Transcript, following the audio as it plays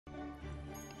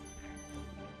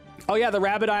Oh yeah, the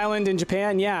rabbit island in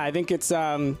Japan. Yeah, I think it's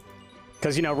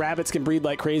because you know rabbits can breed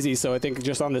like crazy. So I think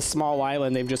just on this small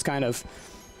island, they've just kind of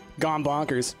gone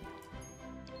bonkers.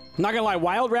 I'm not gonna lie,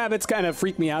 wild rabbits kind of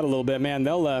freak me out a little bit, man.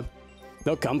 They'll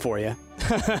come for you.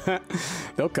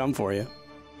 They'll come for you.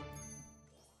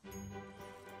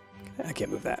 I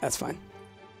can't move that. That's fine.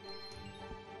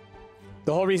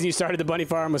 The whole reason you started the bunny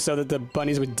farm was so that the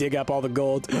bunnies would dig up all the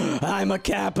gold. I'm a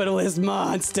capitalist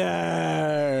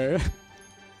monster.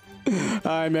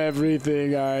 I'm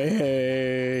everything I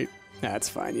hate. That's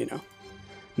fine, you know.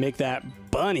 Make that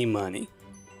bunny money.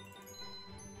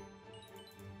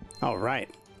 All right.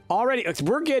 Already,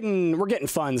 we're getting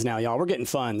funds now, y'all. We're getting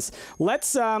funds.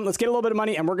 Let's get a little bit of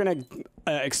money, and we're gonna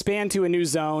expand to a new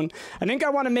zone. I think I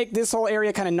want to make this whole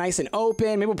area kind of nice and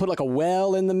open. Maybe we'll put like a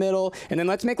well in the middle, and then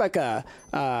let's make like a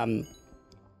what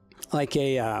do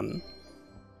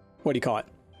you call it?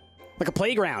 Like a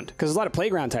playground, because there's a lot of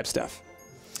playground type stuff.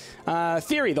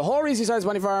 Theory, the whole reason you started this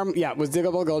bunny farm, yeah, was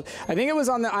diggable gold. I think it was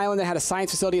on the island that had a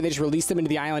science facility and they just released them into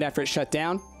the island after it shut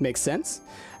down. Makes sense.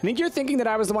 I think you're thinking that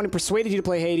I was the one who persuaded you to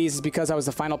play Hades is because I was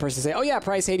the final person to say, oh yeah,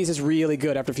 Price, Hades is really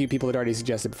good after a few people had already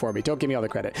suggested before me. Don't give me all the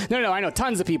credit. No, I know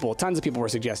tons of people were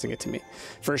suggesting it to me,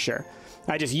 for sure.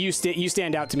 I just, you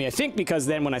stand out to me, I think because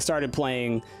then when I started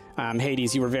playing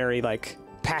Hades, you were very like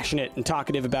passionate and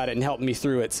talkative about it and helped me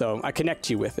through it, so I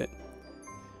connect you with it.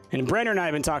 And Brenner and I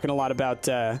have been talking a lot about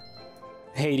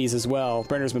Hades as well.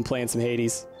 Brenner's been playing some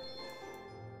Hades.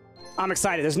 I'm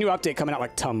excited. There's a new update coming out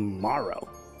like tomorrow.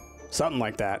 Something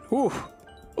like that. Ooh.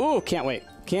 Ooh, can't wait.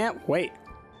 Can't wait.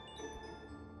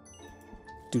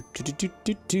 Ooh,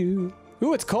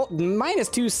 it's cold.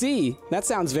 -2C. That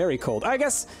sounds very cold. I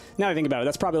guess, now that I think about it,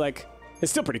 that's probably like,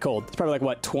 it's still pretty cold. It's probably like,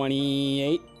 what,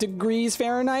 28 degrees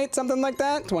Fahrenheit? Something like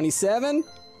that? 27?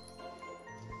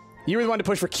 You were the one to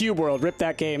push for Cube World. Rip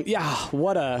that game. Yeah,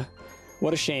 what a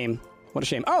shame. What a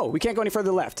shame. Oh, we can't go any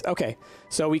further left. Okay,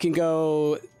 so we can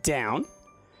go down,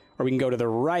 or we can go to the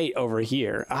right over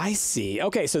here. I see.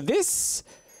 Okay, so this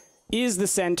is the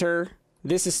center.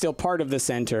 This is still part of the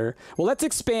center. Well, let's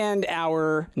expand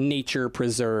our nature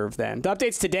preserve then. The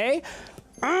updates today?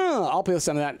 I'll play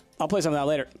some of that. I'll play some of that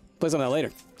later. Play some of that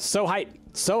later. So hype.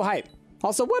 So hype.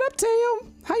 Also, what up, Teo?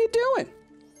 How you doing?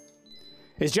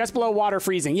 It's just below water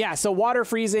freezing. Yeah, so water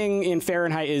freezing in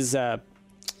Fahrenheit is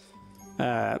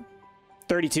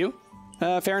 32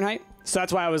 Fahrenheit. So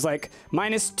that's why I was like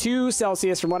 -2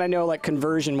 Celsius. From what I know, like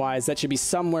conversion wise, that should be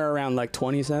somewhere around like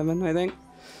 27, I think.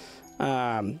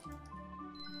 Not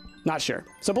sure.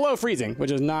 So below freezing,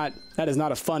 which is not, that is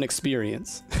not a fun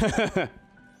experience.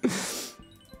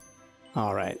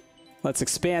 All right, let's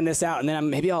expand this out. And then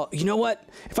maybe I'll, you know what?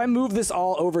 If I move this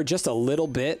all over just a little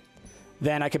bit,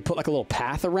 then I could put like a little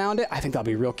path around it. I think that'll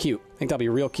be real cute. I think that'll be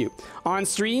real cute. On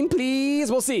stream,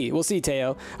 please. We'll see. We'll see,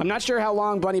 Teo. I'm not sure how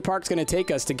long Bunny Park's going to take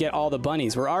us to get all the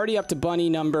bunnies. We're already up to bunny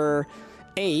number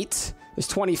 8. There's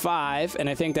 25. And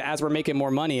I think that as we're making more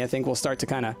money, I think we'll start to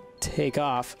kind of take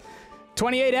off.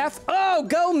 28F. Oh,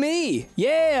 go me.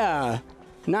 Yeah.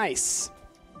 Nice.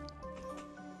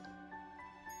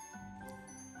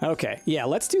 Okay. Yeah,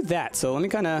 let's do that. So let me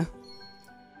kind of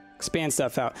expand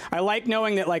stuff out. I like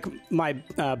knowing that like my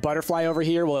butterfly over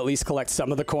here will at least collect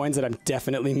some of the coins that I'm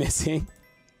definitely missing.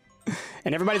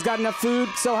 And everybody's got enough food.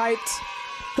 So hyped.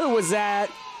 Who was that?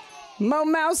 Mo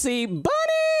Mousy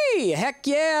Bunny. Heck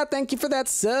yeah. Thank you for that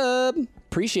sub.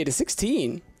 Appreciate it.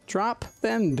 16. Drop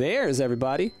them bears,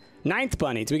 everybody. 9th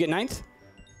bunny. Do we get 9th?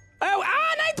 Oh,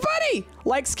 9th bunny.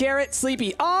 Likes carrot.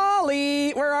 Sleepy.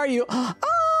 Ollie. Where are you?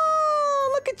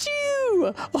 Oh, look at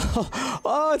you.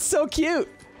 Oh, it's so cute.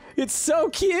 It's so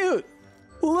cute.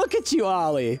 Look at you,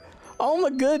 Ollie. Oh my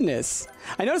goodness.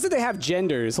 I noticed that they have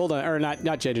genders. Hold on, or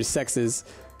not genders, sexes.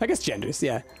 I guess genders,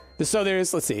 yeah. So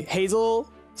there's, let's see, Hazel,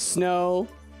 Snow,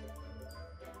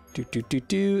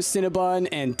 Cinnabon,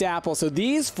 and Dapple. So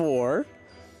these 4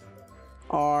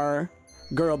 are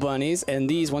girl bunnies, and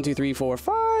these 1, 2, 3, 4,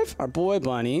 5 are boy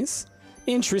bunnies.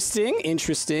 Interesting,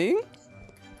 interesting.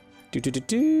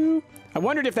 I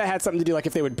wondered if that had something to do, like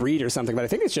if they would breed or something, but I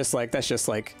think it's just like, that's just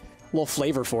like a little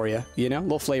flavor for you, you know? A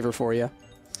little flavor for you.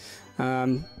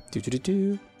 Gonna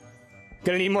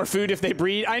need more food if they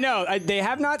breed. I know, they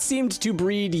have not seemed to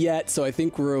breed yet, so I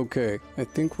think we're okay. I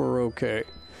think we're okay.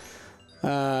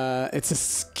 It's a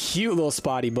cute little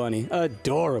spotty bunny.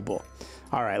 Adorable.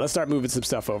 All right, let's start moving some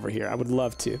stuff over here. I would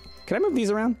love to. Can I move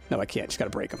these around? No, I can't. Just gotta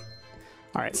break them.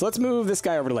 All right, so let's move this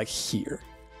guy over to like here.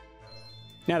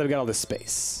 Now that we got all this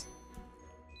space.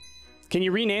 Can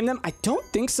you rename them? I don't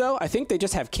think so. I think they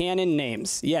just have canon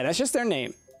names. Yeah, that's just their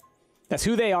name. That's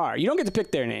who they are. You don't get to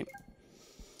pick their name.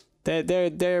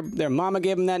 Their mama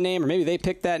gave them that name, or maybe they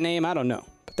picked that name. I don't know.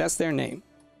 But That's their name.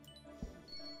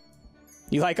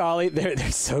 You like Ollie? They're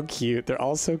so cute. They're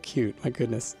all so cute. My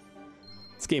goodness.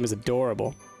 This game is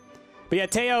adorable. But yeah,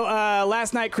 Teo,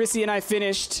 last night Chrissy and I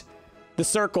finished the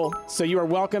Circle, so you are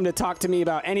welcome to talk to me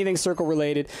about anything Circle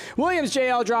related. Williams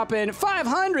JL dropping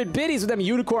 500 biddies with them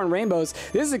unicorn rainbows.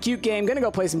 This is a cute game. Gonna go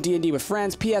play some D&D with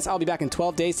friends. P.S. I'll be back in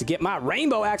 12 days to get my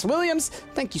rainbow axe. Williams,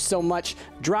 thank you so much.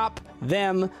 Drop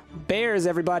them bears,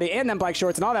 everybody, and them bike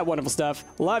shorts and all that wonderful stuff.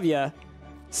 Love ya.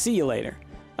 See you later.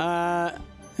 And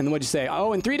then what'd you say?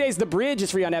 Oh, in 3 days, The Bridge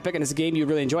is free on Epic, and it's a game you'd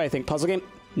really enjoy, I think. Puzzle game?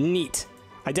 Neat.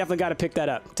 I definitely got to pick that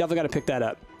up. Definitely got to pick that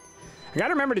up. I got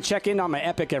to remember to check in on my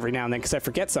Epic every now and then because I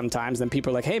forget sometimes. Then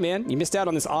people are like, hey, man, you missed out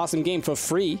on this awesome game for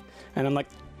free. And I'm like,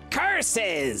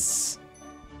 curses!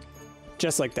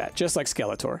 Just like that. Just like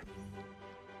Skeletor.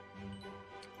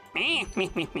 Well,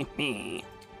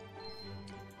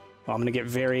 I'm going to get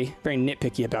very, very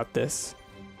nitpicky about this.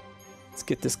 Let's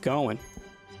get this going.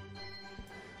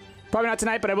 Probably not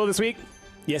tonight, but I will this week.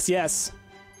 Yes, yes.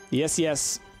 Yes,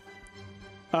 yes.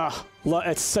 Oh,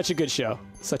 it's such a good show.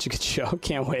 Such a good show.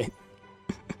 Can't wait.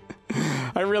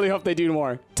 I really hope they do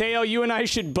more. Teo, you and I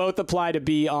should both apply to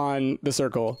be on the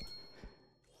Circle.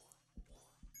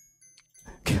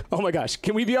 Oh my gosh.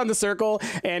 Can we be on the Circle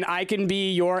and I can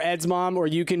be your Ed's mom or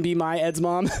you can be my Ed's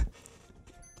mom?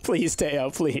 Please, Teo,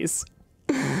 please.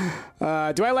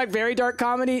 Do I like very dark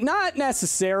comedy? Not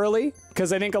necessarily,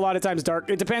 because I think a lot of times dark,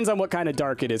 it depends on what kind of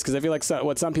dark it is, because I feel like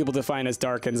what some people define as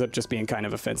dark ends up just being kind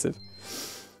of offensive.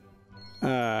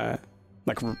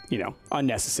 Like, you know,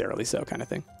 unnecessarily so kind of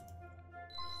thing.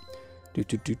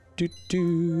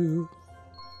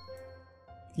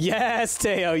 Yes,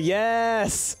 Teo,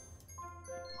 yes!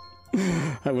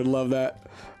 I would love that.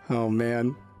 Oh,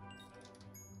 man.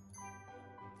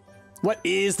 What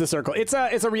is the Circle? It's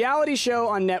a reality show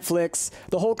on Netflix.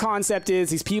 The whole concept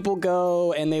is these people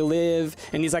go and they live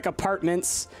in these like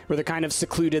apartments where they're kind of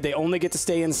secluded. They only get to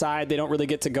stay inside. They don't really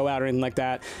get to go out or anything like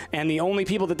that. And the only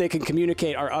people that they can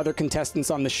communicate are other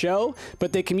contestants on the show,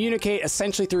 but they communicate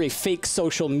essentially through a fake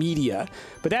social media.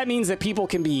 But that means that people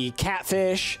can be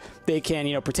catfish. They can,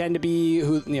 you know, pretend to be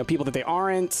people that they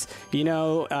aren't. You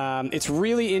know, it's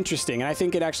really interesting, and I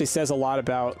think it actually says a lot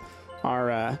about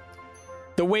our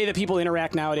the way that people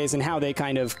interact nowadays and how they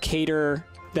kind of cater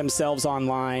themselves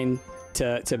online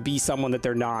to be someone that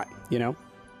they're not, you know?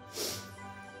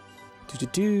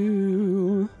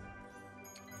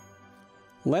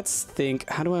 Let's think,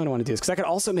 how do I want to do this? Because I could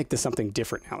also make this something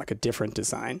different now, like a different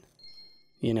design,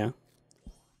 you know?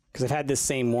 Because I've had this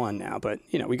same one now, but,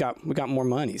 you know, we got more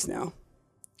monies now.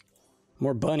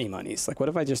 More bunny monies. Like, what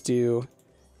if I just do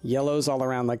yellows all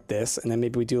around like this, and then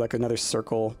maybe we do like another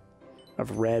circle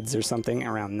of reds or something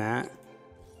around that.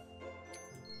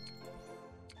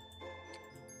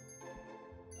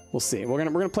 We'll see. We're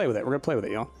gonna play with it. We're gonna play with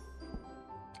it, y'all.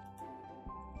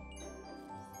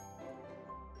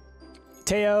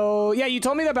 Teo, yeah, you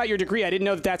told me about your degree. I didn't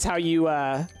know that that's how you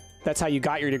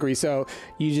got your degree. So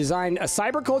you designed a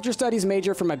cyberculture studies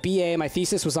major for my BA. My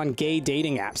thesis was on gay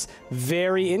dating apps.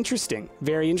 Very interesting,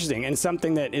 and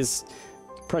something that is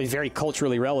probably very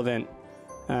culturally relevant.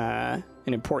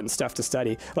 And important stuff to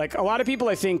study. Like, a lot of people,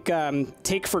 I think,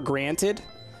 take for granted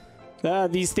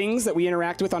these things that we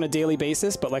interact with on a daily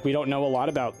basis, but, like, we don't know a lot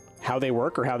about how they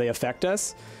work or how they affect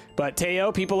us. But,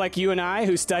 Teo, people like you and I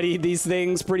who studied these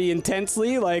things pretty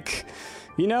intensely, like,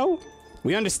 you know,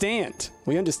 we understand.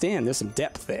 We understand. There's some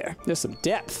depth there. There's some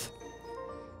depth.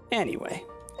 Anyway.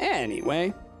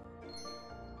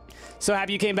 So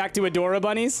happy you came back to Adora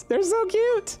bunnies? They're so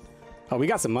cute. Oh, we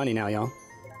got some money now, y'all.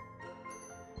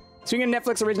 Speaking of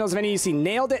Netflix originals, if any of you see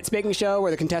Nailed It, it's a baking show where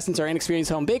the contestants are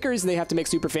inexperienced home bakers and they have to make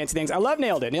super fancy things. I love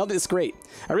Nailed It. Nailed It is great.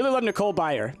 I really love Nicole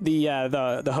Byer,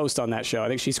 the host on that show. I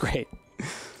think she's great.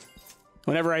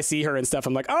 Whenever I see her and stuff,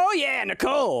 I'm like, oh yeah,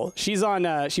 Nicole. She's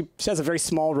on. She has a very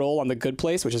small role on The Good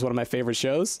Place, which is one of my favorite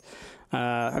shows.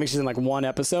 I think she's in like one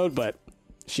episode, but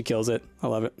she kills it. I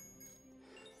love it.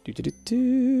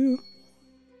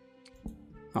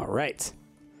 All right.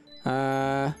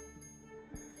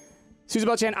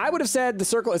 Susabel Chan, I would have said The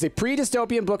Circle is a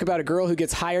pre-dystopian book about a girl who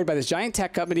gets hired by this giant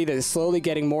tech company that is slowly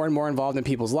getting more and more involved in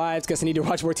people's lives. Guess I need to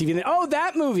watch more TV than... Oh,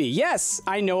 that movie! Yes!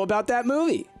 I know about that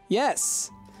movie.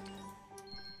 Yes.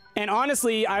 And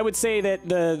honestly, I would say that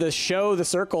the show, The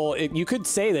Circle, you could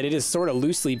say that it is sort of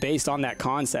loosely based on that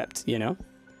concept, you know?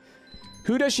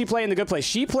 Who does she play in The Good Place?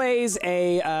 She plays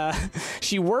a...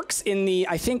 she works in the,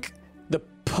 I think...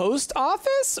 post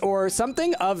office or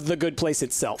something of The Good Place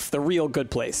itself, the real Good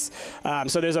Place.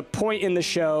 So there's a point in the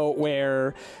show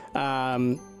where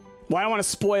Well, I don't want to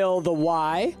spoil the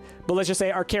why, but let's just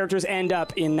say our characters end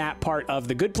up in that part of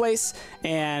the good place,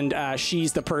 and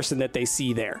she's the person that they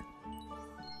see there.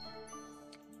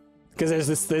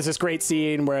 Because there's this great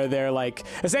scene where they're like,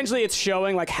 essentially it's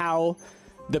showing like how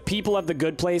the people of the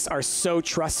good place are so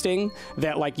trusting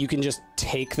that like you can just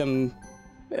take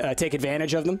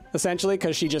advantage of them, essentially,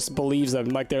 because she just believes them.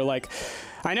 Like, they're like,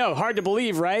 I know, hard to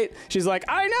believe, right? She's like,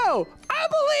 I know, I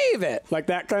believe it. Like,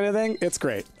 that kind of thing. It's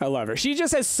great. I love her. She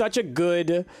just has such a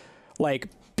good, like,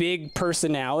 big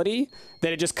personality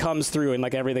that it just comes through in,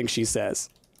 like, everything she says.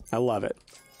 I love it.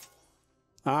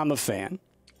 I'm a fan.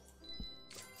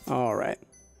 All right.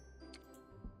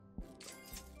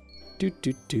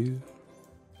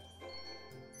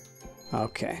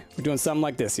 Okay. We're doing something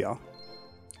like this, y'all.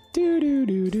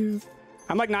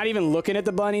 I'm like not even looking at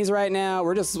the bunnies right now.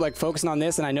 We're just like focusing on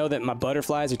this, and I know that my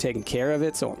butterflies are taking care of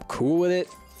it, so I'm cool with it.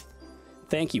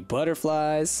 Thank you,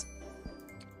 butterflies.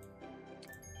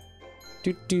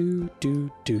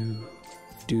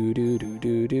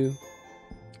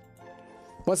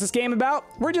 What's this game about?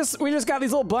 We just got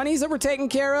these little bunnies that we're taking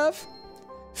care of,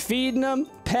 feeding them,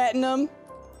 petting them,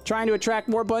 trying to attract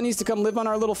more bunnies to come live on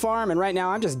our little farm. And right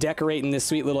now I'm just decorating this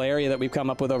sweet little area that we've come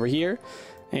up with over here.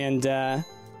 And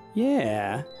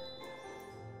yeah,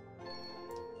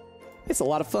 it's a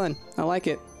lot of fun. I like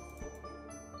it.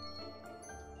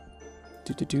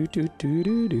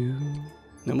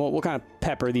 Then we'll kind of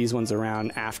pepper these ones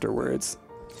around afterwards.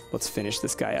 Let's finish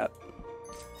this guy up.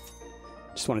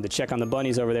 Just wanted to check on the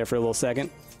bunnies over there for a little second.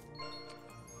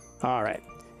 All right.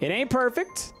 It ain't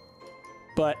perfect,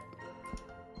 but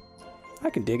I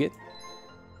can dig it.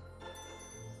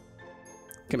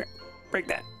 Come here. Break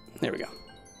that. There we go.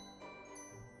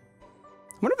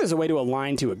 I wonder if there's a way to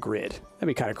align to a grid. That'd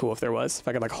be kind of cool if there was. If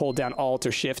I could like hold down Alt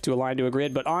or Shift to align to a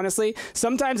grid. But honestly,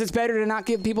 sometimes it's better to not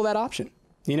give people that option.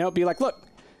 You know, be like, look,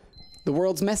 the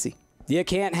world's messy. You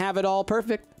can't have it all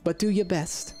perfect, but do your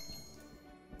best.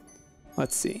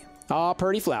 Let's see. Aw,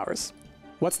 pretty flowers.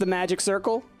 What's the magic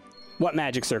circle? What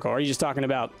magic circle? Or are you just talking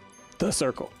about the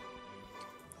circle?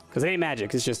 Because it ain't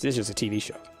magic. It's just a TV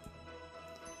show.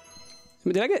 I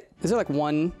mean, is there like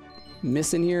one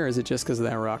missing here, or is it just because of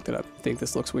that rock that I think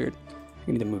this looks weird?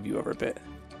 I need to move you over a bit.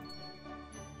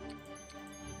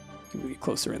 Move you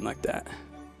closer in like that.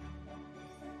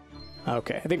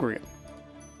 Okay, I think we're good.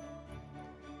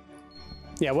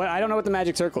 Yeah, I don't know what the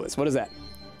magic circle is. What is that?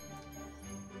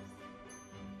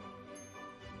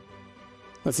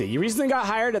 Let's see. You recently got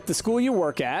hired at the school you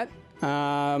work at. So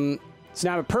now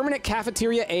I'm a permanent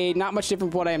cafeteria aide. Not much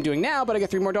different from what I am doing now, but I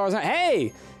get $3 more an hour.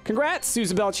 Hey, congrats,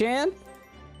 Susabelle Chan.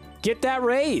 Get that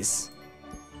raise.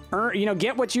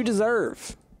 Get what you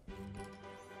deserve.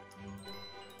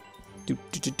 I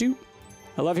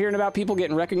love hearing about people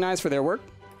getting recognized for their work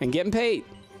and getting paid.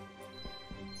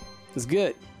 It's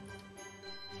good.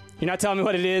 You're not telling me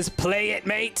what it is. Play it,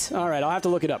 mate. All right, I'll have to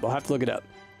look it up. All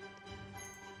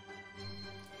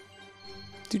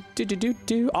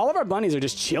of our bunnies are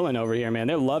just chilling over here, man.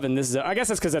 They're loving this. I guess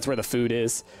that's because that's where the food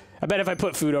is. I bet if I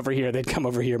put food over here, they'd come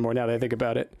over here more now that I think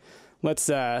about it.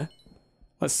 Let's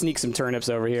sneak some turnips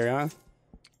over here, huh?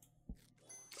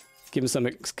 Give them some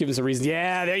reason.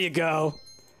 Yeah, there you go.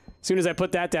 As soon as I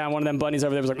put that down, one of them bunnies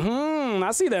over there was like,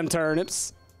 I see them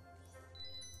turnips.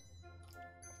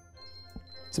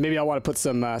 So maybe I'll want to put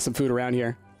some food around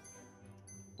here.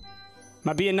 Am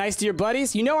I being nice to your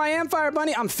buddies? You know I am, Fire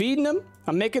Bunny. I'm feeding them.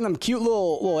 I'm making them cute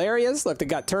little areas. Look, they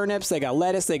got turnips, they got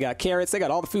lettuce, they got carrots, they got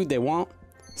all the food they want.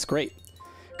 It's great.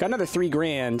 Got another $3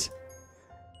 grand.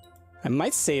 I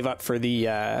might save up for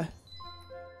the,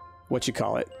 what you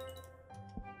call it?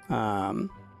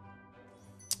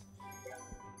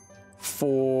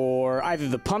 For either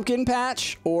the pumpkin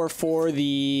patch or for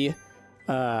the,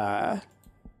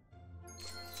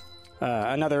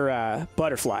 another,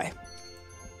 butterfly.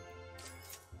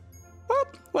 Oh,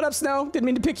 what up, Snow? Didn't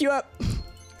mean to pick you up.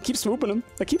 I keep swooping them.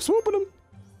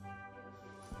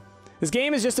 This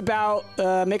game is just about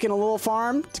making a little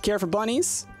farm to care for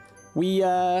bunnies.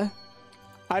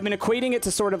 I've been equating it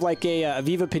to sort of like a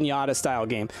Viva Pinata style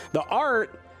game. The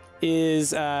art is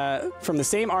from the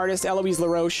same artist, Eloise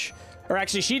LaRoche. Or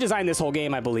actually, she designed this whole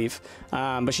game, I believe.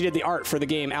 But she did the art for the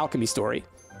game Alchemy Story.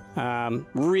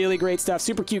 Really great stuff.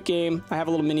 Super cute game. I have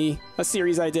a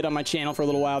series I did on my channel for a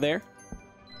little while there.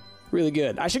 Really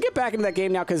good. I should get back into that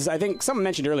game now because I think someone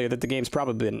mentioned earlier that the game's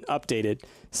probably been updated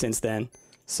since then.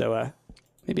 So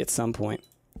maybe at some point.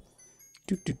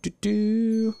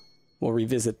 We'll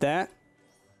revisit that.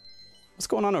 What's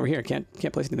going on over here? Can't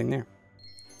place anything there.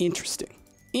 Interesting.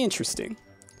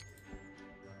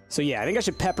 So yeah, I think I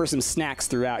should pepper some snacks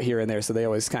throughout here and there so they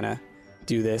always kind of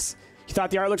do this. You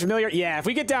thought the art looked familiar? Yeah, if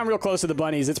we get down real close to the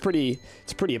bunnies, it's pretty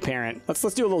apparent. Let's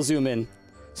do a little zoom in.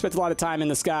 Spent a lot of time in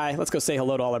the sky. Let's go say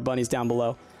hello to all our bunnies down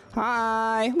below.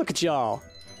 Hi, look at y'all.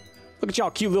 Look at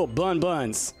y'all cute little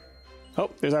buns.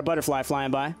 Oh, there's our butterfly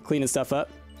flying by, cleaning stuff up.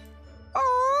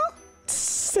 Aww,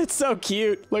 it's so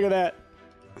cute. Look at that.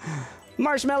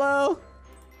 Marshmallow.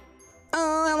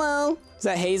 Oh, hello. Is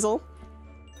that Hazel?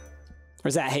 Or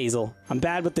is that Hazel? I'm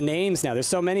bad with the names now. There's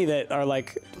so many that are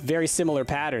like very similar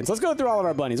patterns. Let's go through all of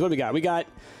our bunnies. What do we got? We got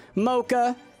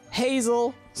Mocha,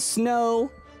 Hazel,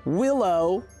 Snow,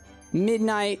 Willow,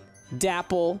 Midnight,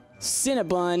 Dapple,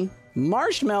 Cinnabon,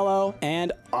 Marshmallow,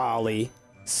 and Ollie.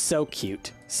 So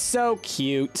cute. So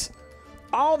cute.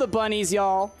 All the bunnies,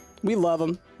 y'all. We love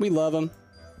them. We love them.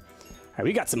 All right,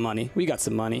 we got some money. We got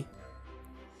some money.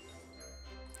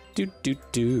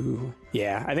 Do.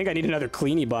 Yeah, I think I need another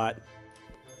Cleanie bot.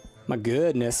 My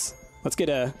goodness. Let's get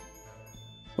a...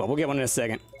 Well, we'll get one in a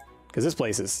second. Because this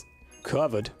place is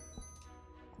covered.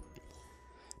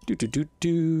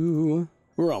 Do.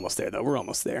 We're almost there, though. We're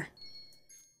almost there.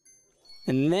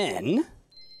 And then...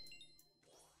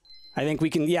 I think we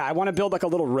can... Yeah, I want to build like a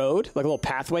little road. Like a little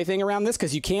pathway thing around this.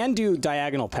 Because you can do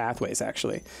diagonal pathways,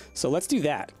 actually. So let's do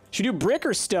that. Should we do brick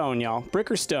or stone, y'all?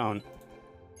 Brick or stone?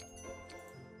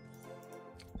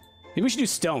 Maybe we should do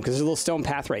stone, because there's a little stone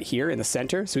path right here in the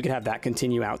center, so we could have that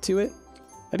continue out to it.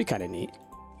 That'd be kind of neat.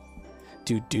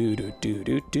 Do.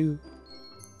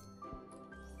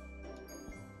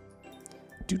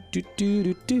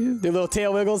 Their little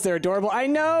tail wiggles, they're adorable. I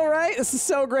know, right? This is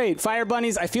so great. Fire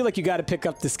bunnies, I feel like you got to pick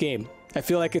up this game. I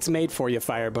feel like it's made for you,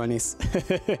 fire bunnies.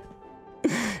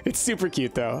 It's super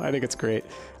cute, though. I think it's great.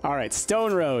 All right,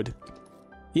 stone road.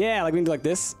 Yeah, like we can do like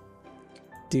this.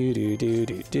 Do.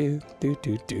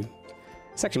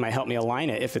 This actually might help me align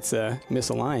it if it's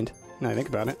misaligned. Now I think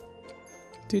about it.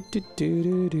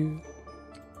 Do.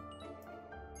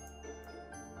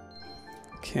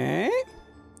 Okay.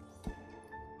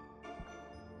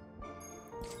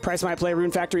 Price might play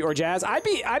Rune Factory or Jazz. I'd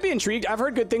be intrigued. I've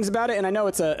heard good things about it, and I know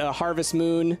it's a Harvest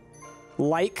Moon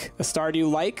like, a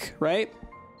Stardew like, right?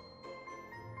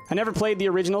 I never played the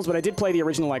originals, but I did play the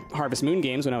original like Harvest Moon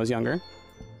games when I was younger.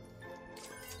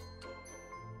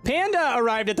 Panda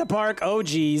arrived at the park. Oh,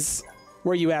 geez.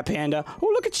 Where you at, Panda? Oh,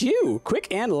 look at you. Quick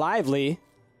and lively.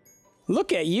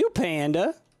 Look at you,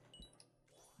 Panda.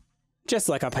 Just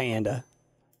like a panda.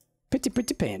 Pretty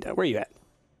panda. Where you at?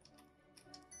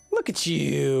 Look at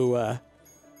you.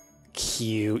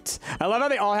 Cute. I love how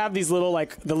they all have these little,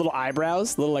 like, the little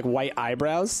eyebrows. Little, like, white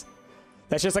eyebrows.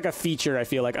 That's just, like, a feature, I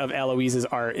feel like, of Eloise's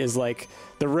art is, like,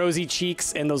 the rosy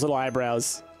cheeks and those little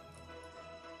eyebrows.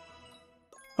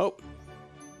 Oh.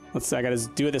 I gotta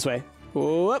do it this way.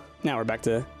 Whoop. Now we're back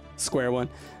to square one.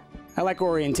 I like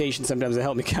orientation sometimes to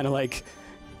help me kind of like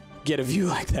get a view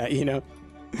like that, you know?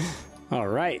 All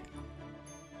right.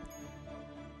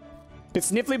 Bit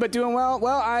sniffly, but doing well.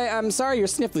 Well, I'm sorry you're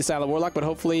sniffly, Silent Warlock, but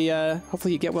hopefully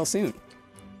you get well soon.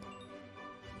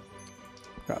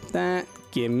 Drop that.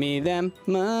 Give me them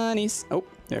monies. Oh,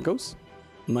 there it goes.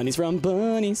 Money's from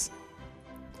bunnies.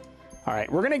 All right,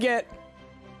 we're gonna get...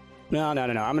 No. I'm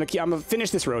gonna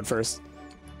finish this road first,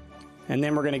 and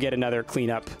then we're gonna get another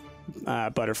cleanup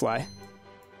butterfly,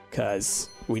 cause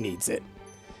we needs it.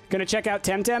 Gonna check out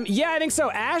Temtem. Yeah, I think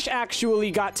so. Ash actually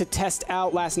got to test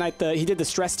out last night. He did the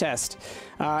stress test,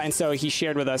 and so he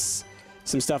shared with us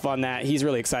some stuff on that. He's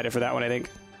really excited for that one. I think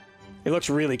it looks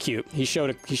really cute. He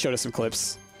showed us some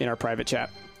clips in our private chat.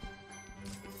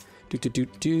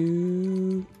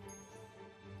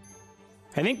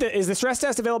 I think is the stress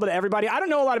test available to everybody? I don't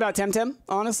know a lot about Temtem,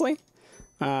 honestly.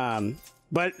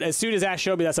 But as soon as Ash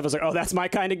showed me that stuff, I was like, oh, that's my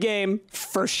kind of game,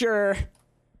 for sure.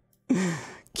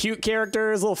 Cute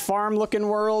characters, little farm-looking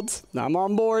world. I'm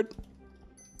on board.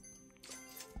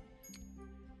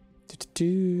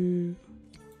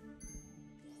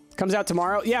 Comes out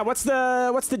tomorrow. Yeah, what's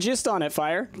the gist on it,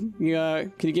 Fire? Can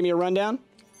you give me a rundown?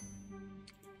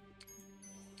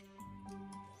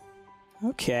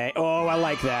 Okay. Oh, I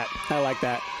like that.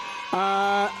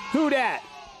 Who dat?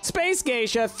 Space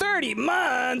Geisha, 30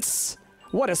 months!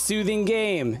 What a soothing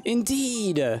game.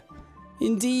 Indeed.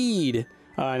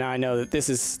 Now I know that this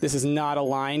is not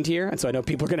aligned here, and so I know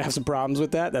people are going to have some problems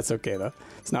with that. That's okay, though.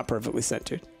 It's not perfectly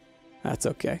centered. That's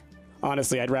okay.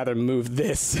 Honestly, I'd rather move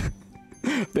this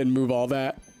than move all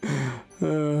that.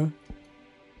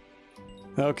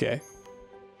 Okay.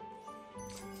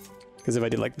 Because if I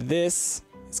did like this,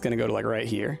 it's going to go to like right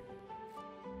here.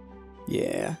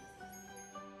 Yeah.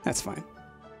 That's fine.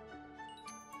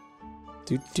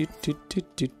 You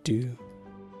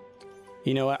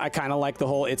know what? I kind of like the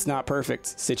whole it's not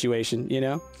perfect situation, you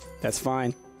know? That's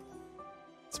fine.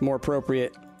 It's more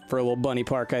appropriate for a little bunny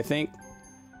park, I think.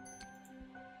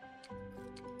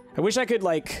 I wish I could,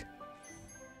 like,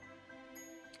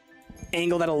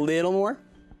 angle that a little more.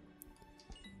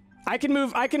 I can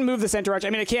move the center arch. I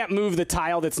mean, I can't move the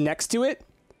tile that's next to it,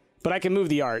 but I can move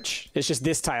the arch. It's just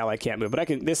this tile I can't move. But I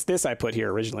can this I put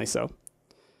here originally, so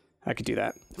I could do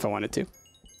that if I wanted to.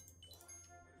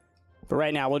 But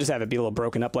right now, we'll just have it be a little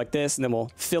broken up like this, and then we'll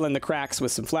fill in the cracks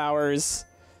with some flowers.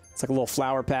 It's like a little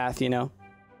flower path, you know.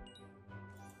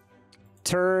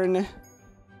 Turn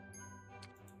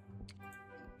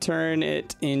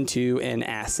it into an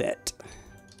asset.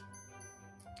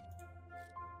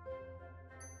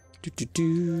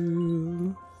 Because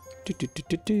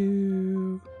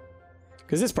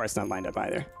this part's not lined up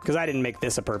either. Because I didn't make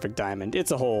this a perfect diamond.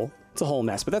 It's a whole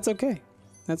mess, but that's okay.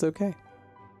 That's okay.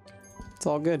 It's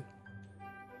all good.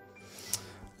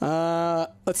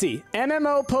 Let's see.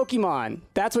 MMO Pokemon.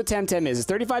 That's what Temtem is.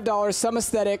 It's $35. Some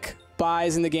aesthetic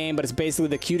buys in the game, but it's basically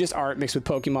the cutest art mixed with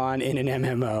Pokemon in an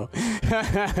MMO.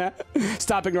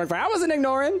 Stop ignoring fire. I wasn't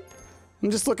ignoring. I'm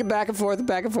just looking back and forth and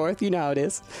back and forth. You know how it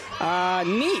is.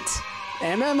 Neat.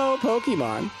 MMO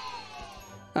Pokemon.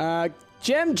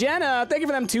 Jenna, thank you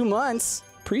for them 2 months.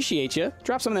 Appreciate you.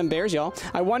 Drop some of them bears, y'all.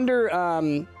 I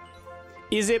wonder,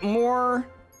 is it more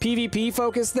PvP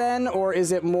focused then, or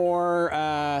is it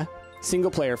more single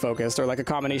player focused, or like a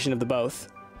combination of the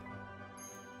both?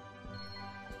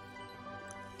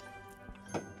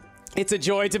 It's a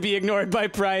joy to be ignored by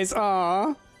Price.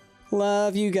 Aw.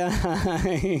 Love you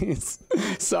guys.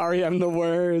 Sorry, I'm the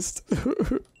worst.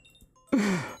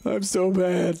 I'm so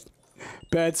bad.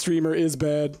 Bad streamer is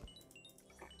bad.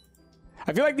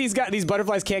 I feel like these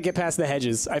butterflies can't get past the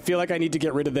hedges. I feel like I need to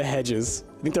get rid of the hedges.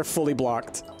 I think they're fully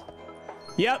blocked.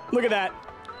 Yep, look at that.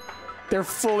 They're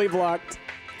fully blocked.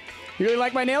 You really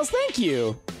like my nails? Thank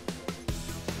you.